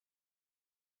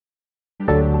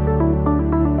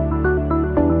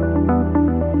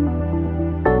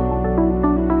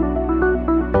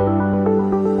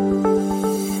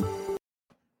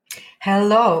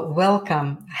Hello,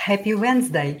 welcome. Happy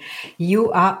Wednesday.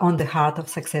 You are on the Heart of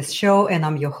Success show, and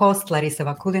I'm your host, Larissa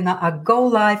Vakulina. I go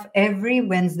live every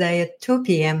Wednesday at 2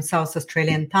 p.m. South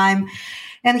Australian time.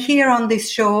 And here on this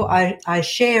show, I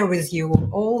share with you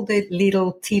all the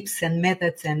little tips and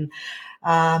methods and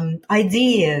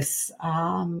ideas,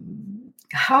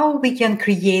 how we can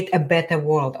create a better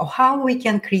world, or how we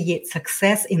can create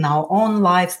success in our own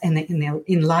lives and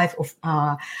in life of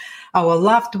our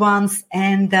loved ones,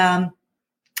 and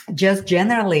just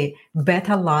generally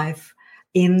better life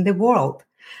in the world.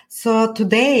 So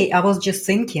today I was just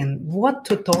thinking what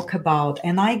to talk about,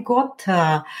 and I got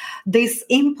this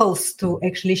impulse to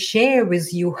actually share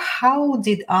with you how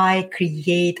did I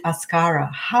create Askara?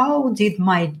 How did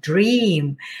my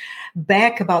dream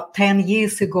back about 10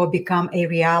 years ago become a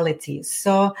reality?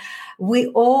 So we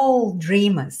all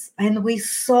dreamers, and we're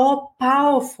so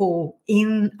powerful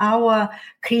in our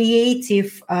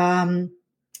creative,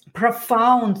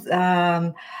 profound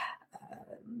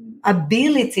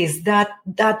abilities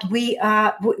that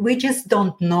we just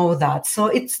don't know that. So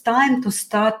it's time to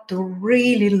start to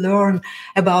really learn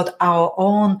about our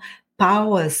own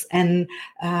powers and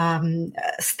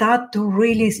start to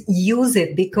really use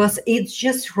it, because it's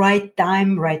just right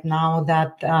time right now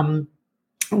that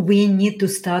we need to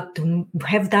start to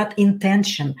have that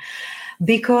intention.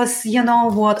 Because you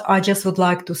know what, I just would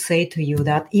like to say to you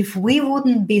that if we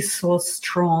wouldn't be so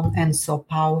strong and so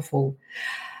powerful,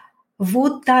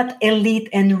 would that elite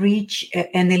and rich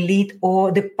and elite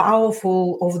or the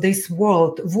powerful of this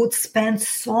world would spend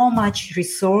so much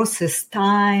resources,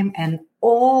 time, and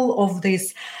all of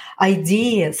these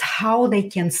ideas, how they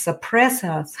can suppress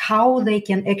us, how they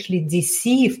can actually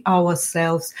deceive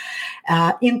ourselves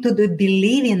into the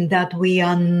believing that we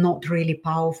are not really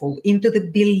powerful, into the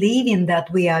believing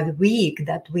that we are weak,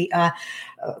 that we are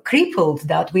crippled,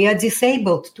 that we are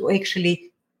disabled to actually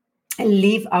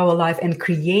live our life and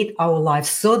create our life,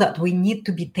 so that we need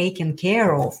to be taken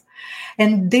care of.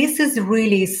 And this is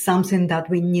really something that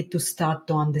we need to start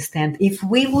to understand. If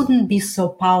we wouldn't be so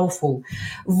powerful,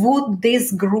 would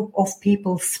this group of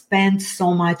people spend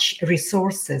so much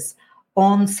resources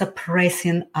on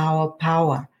suppressing our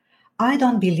power? I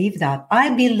don't believe that. I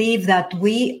believe that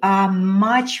we are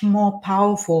much more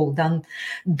powerful than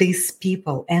these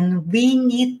people, and we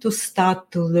need to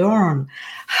start to learn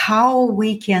how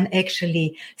we can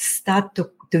actually start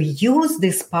to use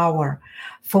this power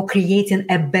for creating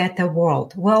a better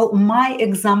world. Well, my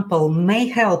example may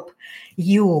help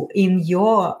you in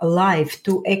your life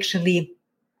to actually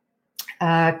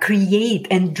create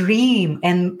and dream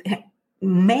and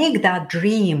make that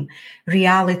dream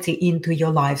reality into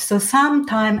your life. So some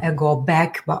time ago,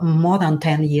 back more than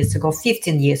 10 years ago,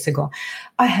 15 years ago,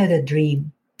 I had a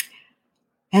dream.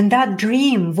 And that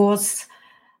dream was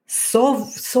so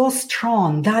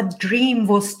strong. That dream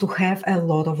was to have a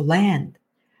lot of land,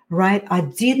 right? I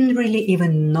didn't really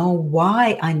even know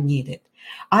why I needed.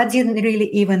 I didn't really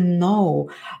even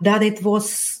know that it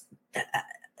was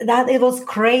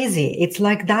crazy. It's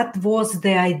like that was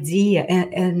the idea,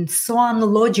 and so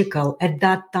unlogical at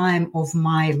that time of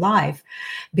my life,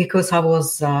 because I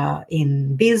was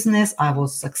in business, I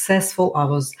was successful, I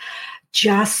was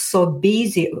just so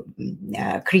busy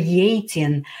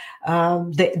creating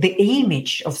the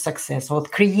image of success, or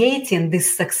creating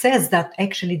this success that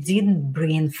actually didn't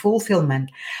bring fulfillment.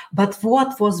 But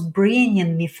what was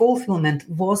bringing me fulfillment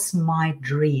was my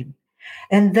dream.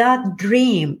 And that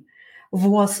dream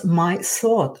was my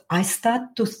thought. I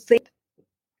start to think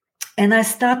and I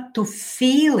start to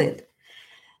feel it,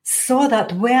 so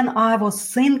that when I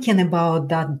was thinking about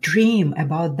that dream,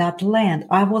 about that land,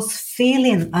 I was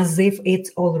feeling as if it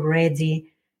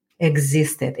already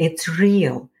existed. It's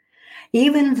real.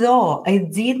 Even though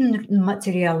it didn't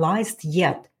materialize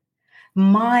yet,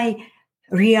 my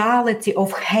reality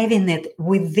of having it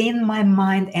within my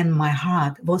mind and my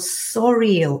heart was so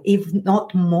real, if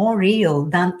not more real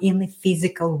than in the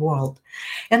physical world.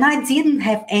 And I didn't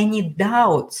have any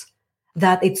doubts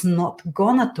that it's not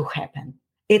gonna to happen.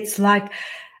 It's like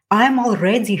I'm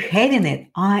already having it.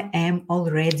 I am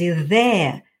already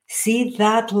there. See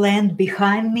that land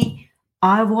behind me?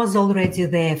 I was already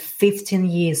there 15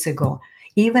 years ago,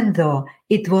 even though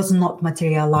it was not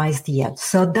materialized yet.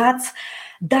 So that's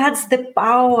the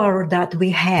power that we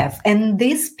have. And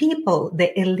these people,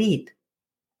 the elite,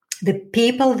 the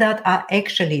people that are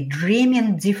actually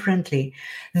dreaming differently,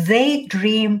 they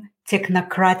dream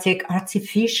technocratic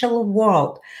artificial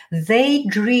world. They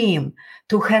dream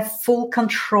to have full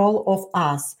control of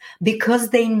us because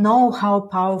they know how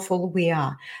powerful we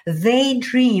are. They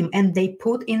dream and they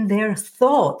put in their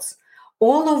thoughts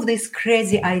all of these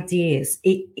crazy ideas,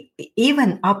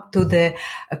 even up to the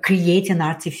creating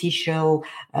artificial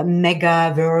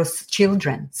megaverse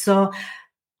children. So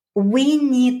we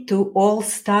need to all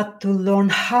start to learn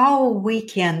how we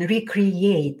can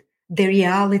recreate the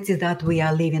reality that we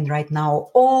are living right now.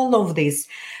 All of these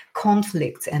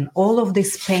conflicts and all of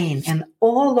this pain and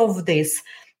all of this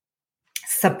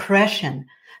suppression.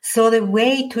 So the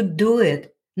way to do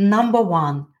it, number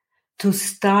one, to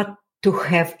start to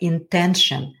have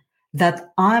intention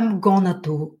that I'm gonna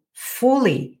to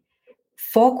fully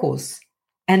focus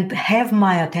and have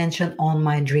my attention on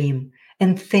my dream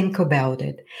and think about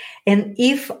it. And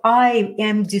if I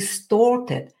am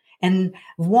distorted and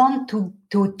want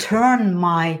to turn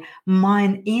my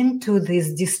mind into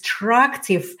this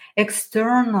destructive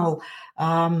external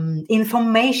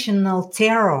informational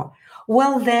terror,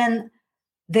 well, then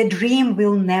the dream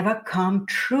will never come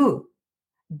true.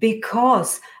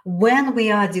 Because when we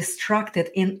are distracted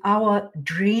in our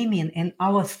dreaming, in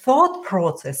our thought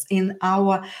process, in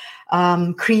our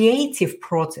creative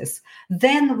process,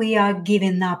 then we are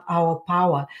giving up our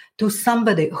power to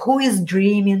somebody who is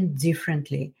dreaming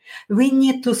differently. We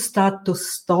need to start to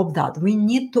stop that. We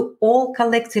need to all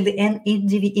collectively and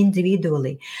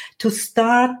individually to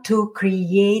start to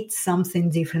create something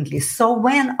differently. So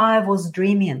when I was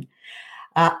dreaming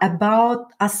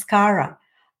about Askara,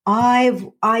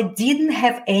 I didn't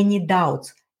have any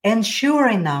doubts. And sure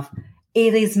enough,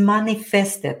 it is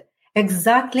manifested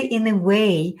exactly in a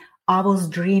way I was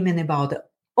dreaming about it,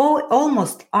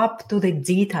 almost up to the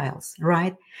details,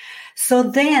 right? So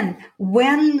then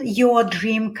when your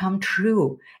dream come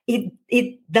true,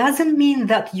 it doesn't mean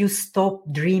that you stop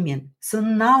dreaming. So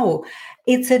now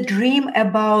it's a dream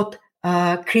about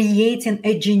creating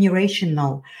a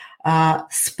generational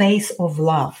space of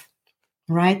love,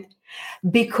 right?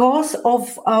 Because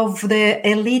of the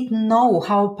elite know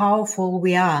how powerful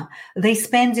we are. They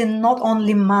spending not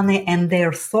only money and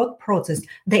their thought process,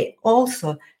 they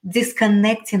also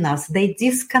disconnecting us. They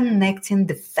disconnecting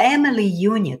the family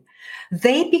unit.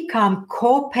 They become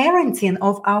co-parenting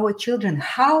of our children.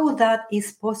 How that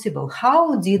is possible?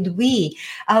 How did we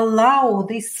allow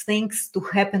these things to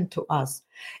happen to us?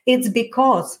 It's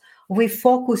because we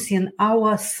focus in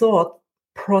our thought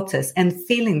process and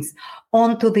feelings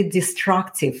onto the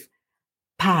destructive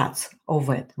parts of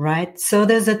it, right? So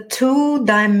there's a two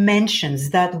dimensions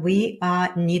that we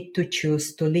need to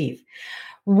choose to live.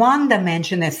 One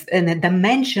dimension is in a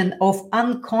dimension of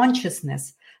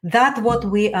unconsciousness. That's what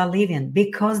we are living,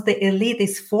 because the elite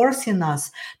is forcing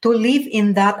us to live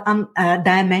in that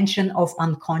dimension of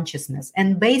unconsciousness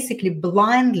and basically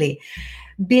blindly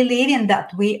believing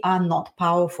that we are not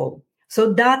powerful.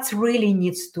 So that really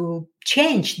needs to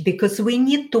change, because we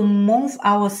need to move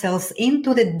ourselves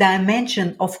into the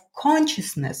dimension of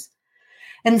consciousness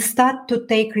and start to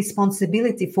take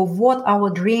responsibility for what our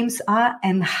dreams are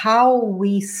and how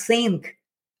we think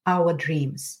our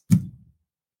dreams.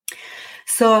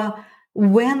 So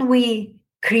when we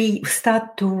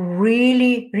start to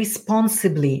really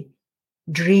responsibly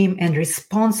dream and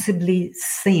responsibly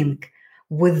think,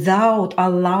 without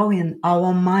allowing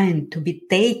our mind to be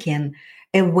taken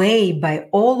away by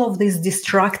all of these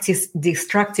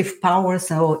destructive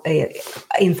powers or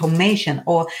information,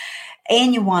 or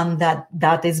anyone that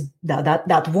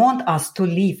want us to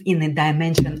live in a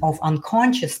dimension of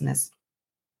unconsciousness,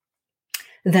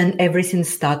 then everything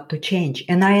starts to change.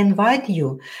 And I invite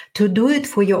you to do it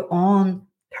for your own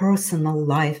personal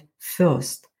life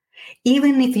first.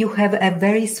 Even if you have a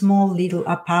very small little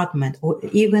apartment, or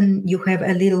even you have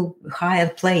a little higher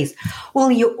place,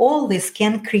 well, you always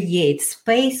can create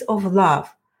space of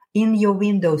love in your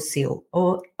windowsill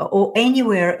or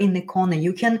anywhere in the corner.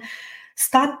 You can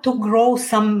start to grow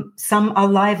some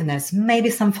aliveness, maybe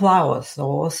some flowers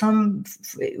or some,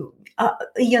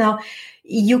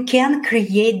 you can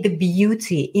create the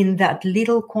beauty in that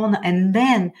little corner, and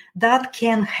then that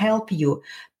can help you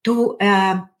to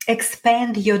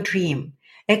expand your dream,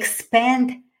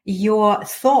 expand your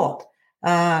thought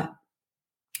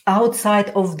outside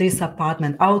of this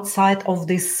apartment, outside of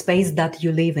this space that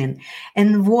you live in.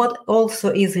 And what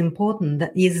also is important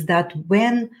is that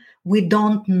when we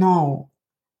don't know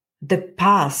the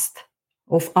past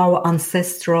of our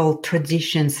ancestral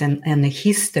traditions and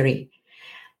history,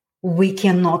 we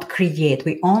cannot create.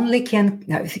 We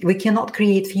cannot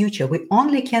create future. We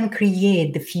only can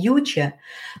create the future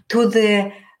to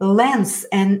the lens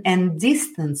and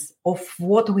distance of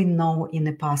what we know in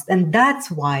the past. And that's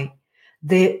why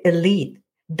the elite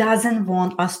doesn't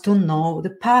want us to know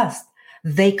the past,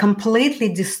 They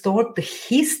completely distort the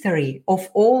history of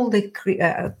all the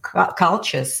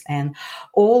cultures and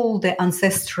all the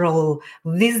ancestral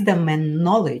wisdom and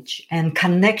knowledge and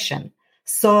connection.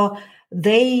 So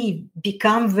they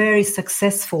become very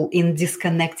successful in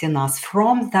disconnecting us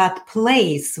from that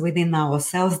place within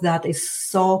ourselves that is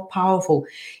so powerful.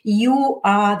 You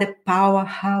are the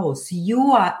powerhouse.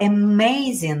 You are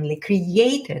amazingly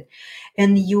created,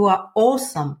 and you are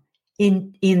awesome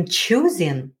in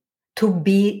choosing to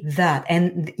be that.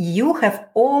 And you have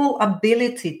all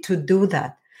ability to do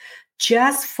that.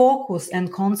 Just focus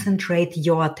and concentrate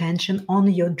your attention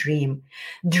on your dream.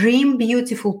 Dream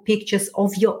beautiful pictures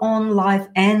of your own life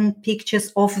and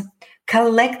pictures of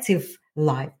collective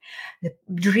life.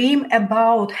 Dream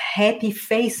about happy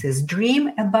faces.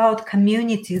 Dream about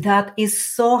community that is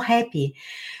so happy,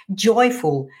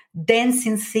 joyful,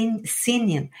 dancing,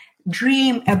 singing.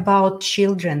 Dream about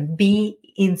children. Be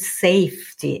in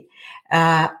safety,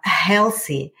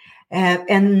 healthy,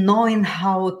 and knowing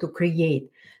how to create.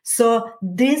 So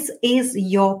this is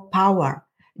your power.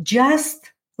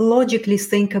 Just logically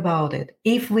think about it.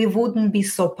 If we wouldn't be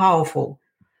so powerful,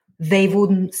 they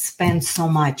wouldn't spend so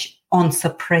much on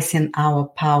suppressing our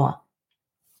power.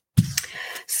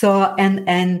 So,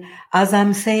 and as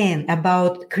I'm saying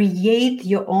about create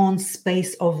your own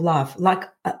space of love, like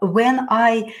when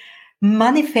I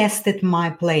manifested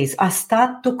my place, I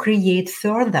started to create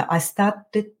further. I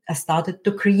started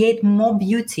to create more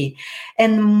beauty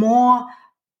and more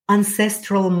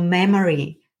ancestral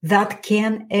memory that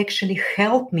can actually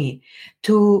help me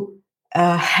to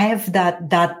have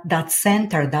that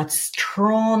center, that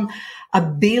strong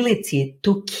ability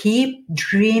to keep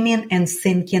dreaming and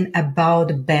thinking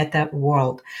about a better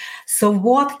world. So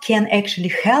what can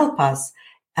actually help us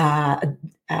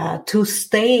to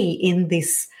stay in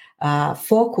this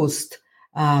focused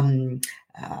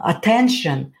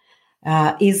attention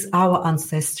is our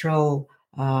ancestral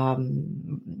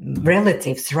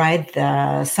relatives, right?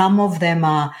 Some of them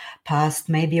are passed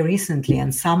maybe recently,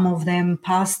 and some of them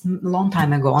passed a long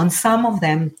time ago, and some of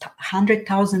them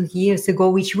 100,000 years ago,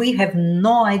 which we have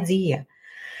no idea.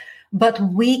 But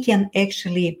we can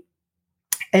actually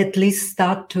at least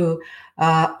start to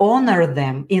honor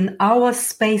them in our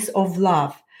space of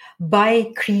love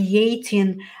by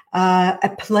creating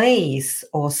a place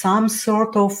or some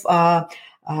sort of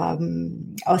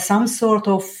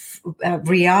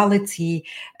reality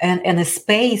and a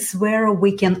space where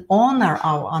we can honor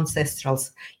our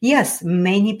ancestrals. Yes,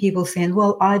 many people saying,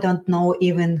 well, I don't know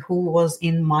even who was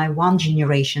in my one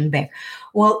generation back.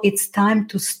 Well, it's time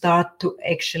to start to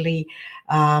actually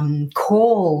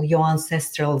call your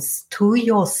ancestrals to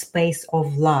your space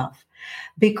of love.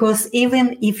 Because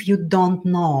even if you don't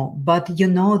know, but you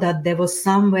know that there was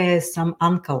somewhere some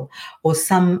uncle or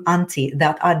some auntie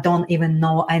that I don't even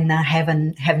know and I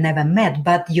have never met,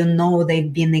 but you know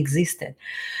they've been existed.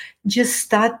 Just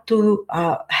start to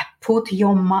put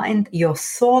your mind, your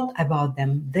thought about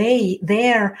them.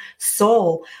 Their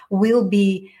soul will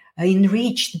be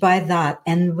enriched by that.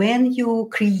 And when you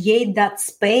create that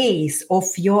space of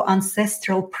your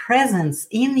ancestral presence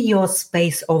in your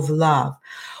space of love,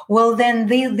 well, then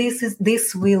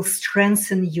this will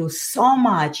strengthen you so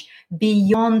much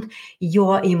beyond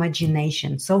your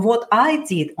imagination. So what I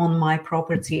did on my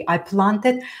property, I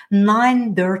planted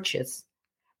 9 birches,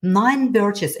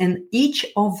 and each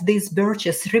of these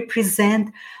birches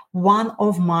represent one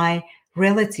of my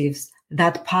relatives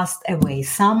that passed away.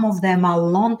 Some of them are a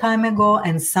long time ago,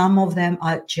 and some of them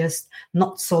are just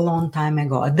not so long time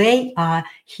ago. They are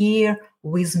here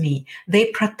with me. They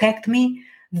protect me.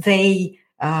 They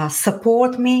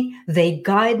support me. They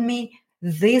guide me.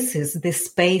 This is the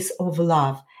space of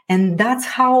love. And that's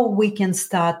how we can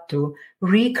start to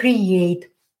recreate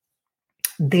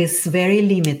this very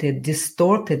limited,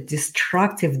 distorted,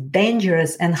 destructive,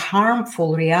 dangerous, and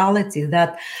harmful reality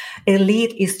that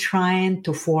elite is trying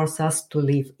to force us to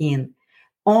live in.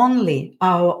 Only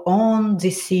our own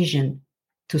decision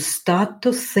to start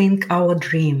to think our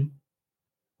dream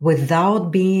without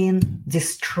being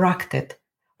distracted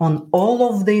on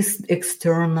all of this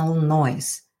external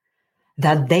noise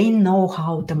that they know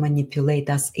how to manipulate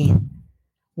us in.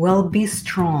 Well, be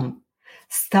strong.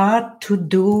 Start to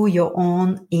do your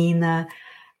own inner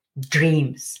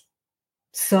dreams.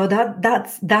 So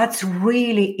that's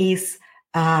really is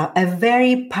a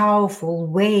very powerful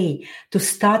way to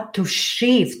start to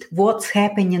shift what's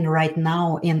happening right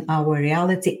now in our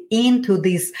reality into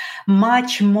this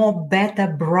much more better,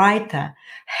 brighter,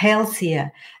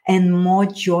 healthier, and more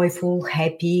joyful,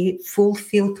 happy,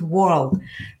 fulfilled world.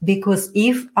 Because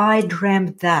if I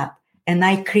dreamt that and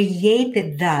I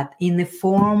created that in the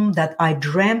form that I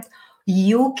dreamt,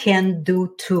 you can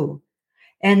do too.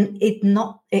 And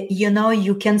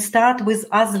you can start with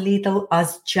as little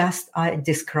as just I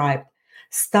described.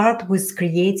 Start with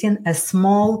creating a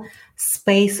small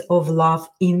space of love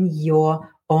in your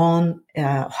own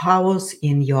house,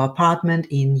 in your apartment,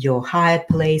 in your hired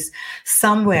place,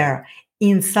 somewhere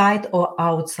inside or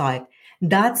outside.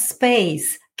 That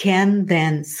space can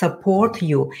then support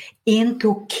you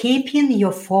into keeping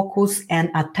your focus and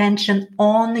attention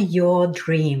on your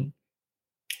dream.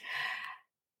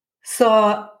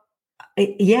 So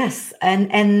yes,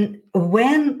 and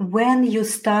when you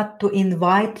start to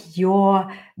invite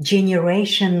your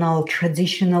generational,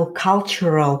 traditional,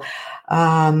 cultural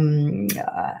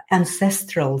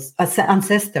ancestors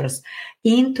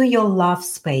into your love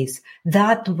space,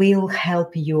 that will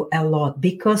help you a lot,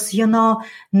 because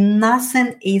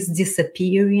nothing is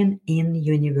disappearing in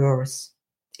universe.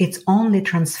 It's only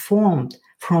transformed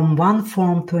from one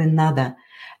form to another.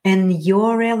 And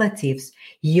your relatives,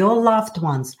 your loved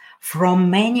ones from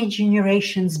many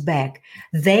generations back,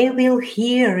 they will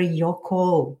hear your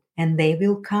call and they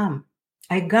will come.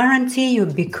 I guarantee you,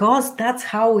 because that's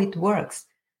how it works.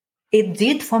 It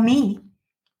did for me.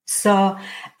 So,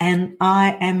 and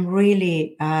I am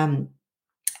really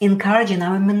encouraging,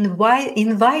 I'm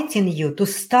inviting you to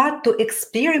start to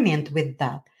experiment with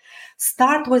that.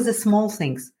 Start with the small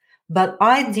things. But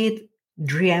I did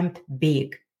dreamt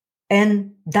big.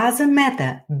 And doesn't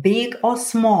matter, big or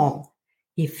small,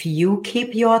 if you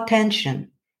keep your attention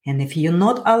and if you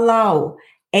not allow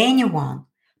anyone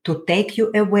to take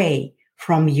you away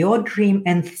from your dream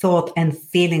and thought and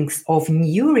feelings of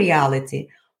new reality,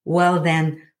 well,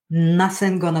 then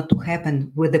nothing gonna to happen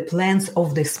with the plans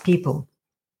of these people,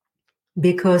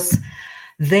 because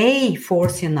they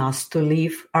forcing us to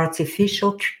live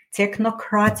artificial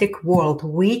technocratic world,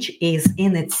 which is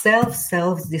in itself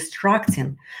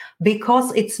self-destructing,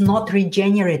 because it's not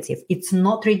regenerative. It's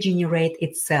not regenerate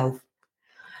itself.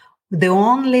 The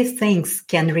only things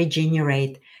can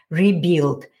regenerate,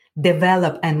 rebuild,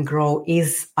 develop, and grow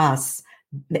is us,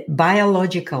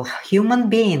 biological human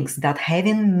beings that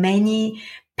having many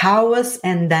powers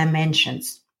and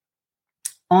dimensions.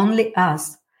 Only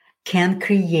us can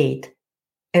create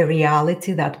a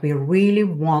reality that we really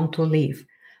want to live.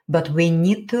 But we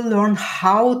need to learn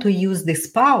how to use these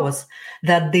powers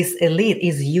that this elite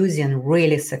is using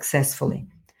really successfully.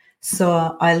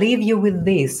 So I leave you with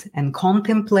this and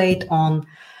contemplate on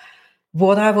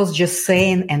what I was just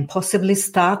saying and possibly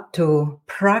start to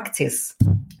practice.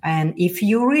 And if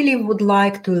you really would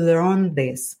like to learn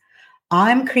this,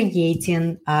 I'm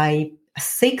creating a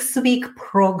 6-week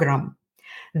program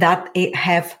that it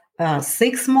have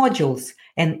 6 modules,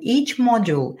 and each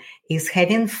module is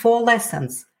having 4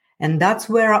 lessons. And that's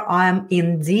where I'm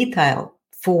in details,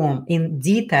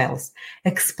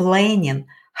 explaining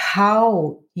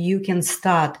how you can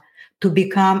start to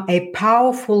become a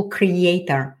powerful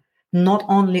creator, not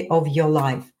only of your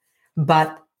life,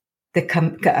 but the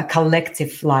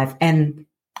collective life and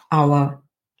our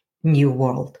new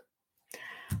world.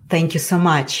 Thank you so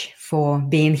much for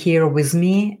being here with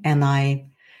me, and I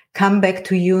come back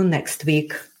to you next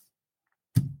week.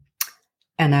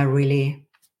 And I'm really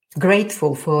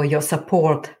grateful for your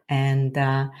support, and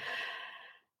I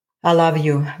love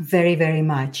you very, very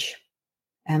much.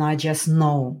 And I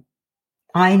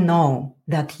know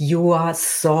that you are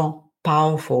so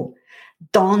powerful.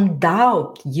 Don't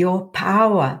doubt your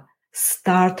power.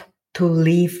 Start to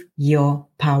live your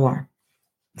power.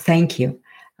 Thank you.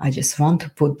 I just want to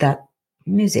put that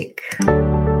music.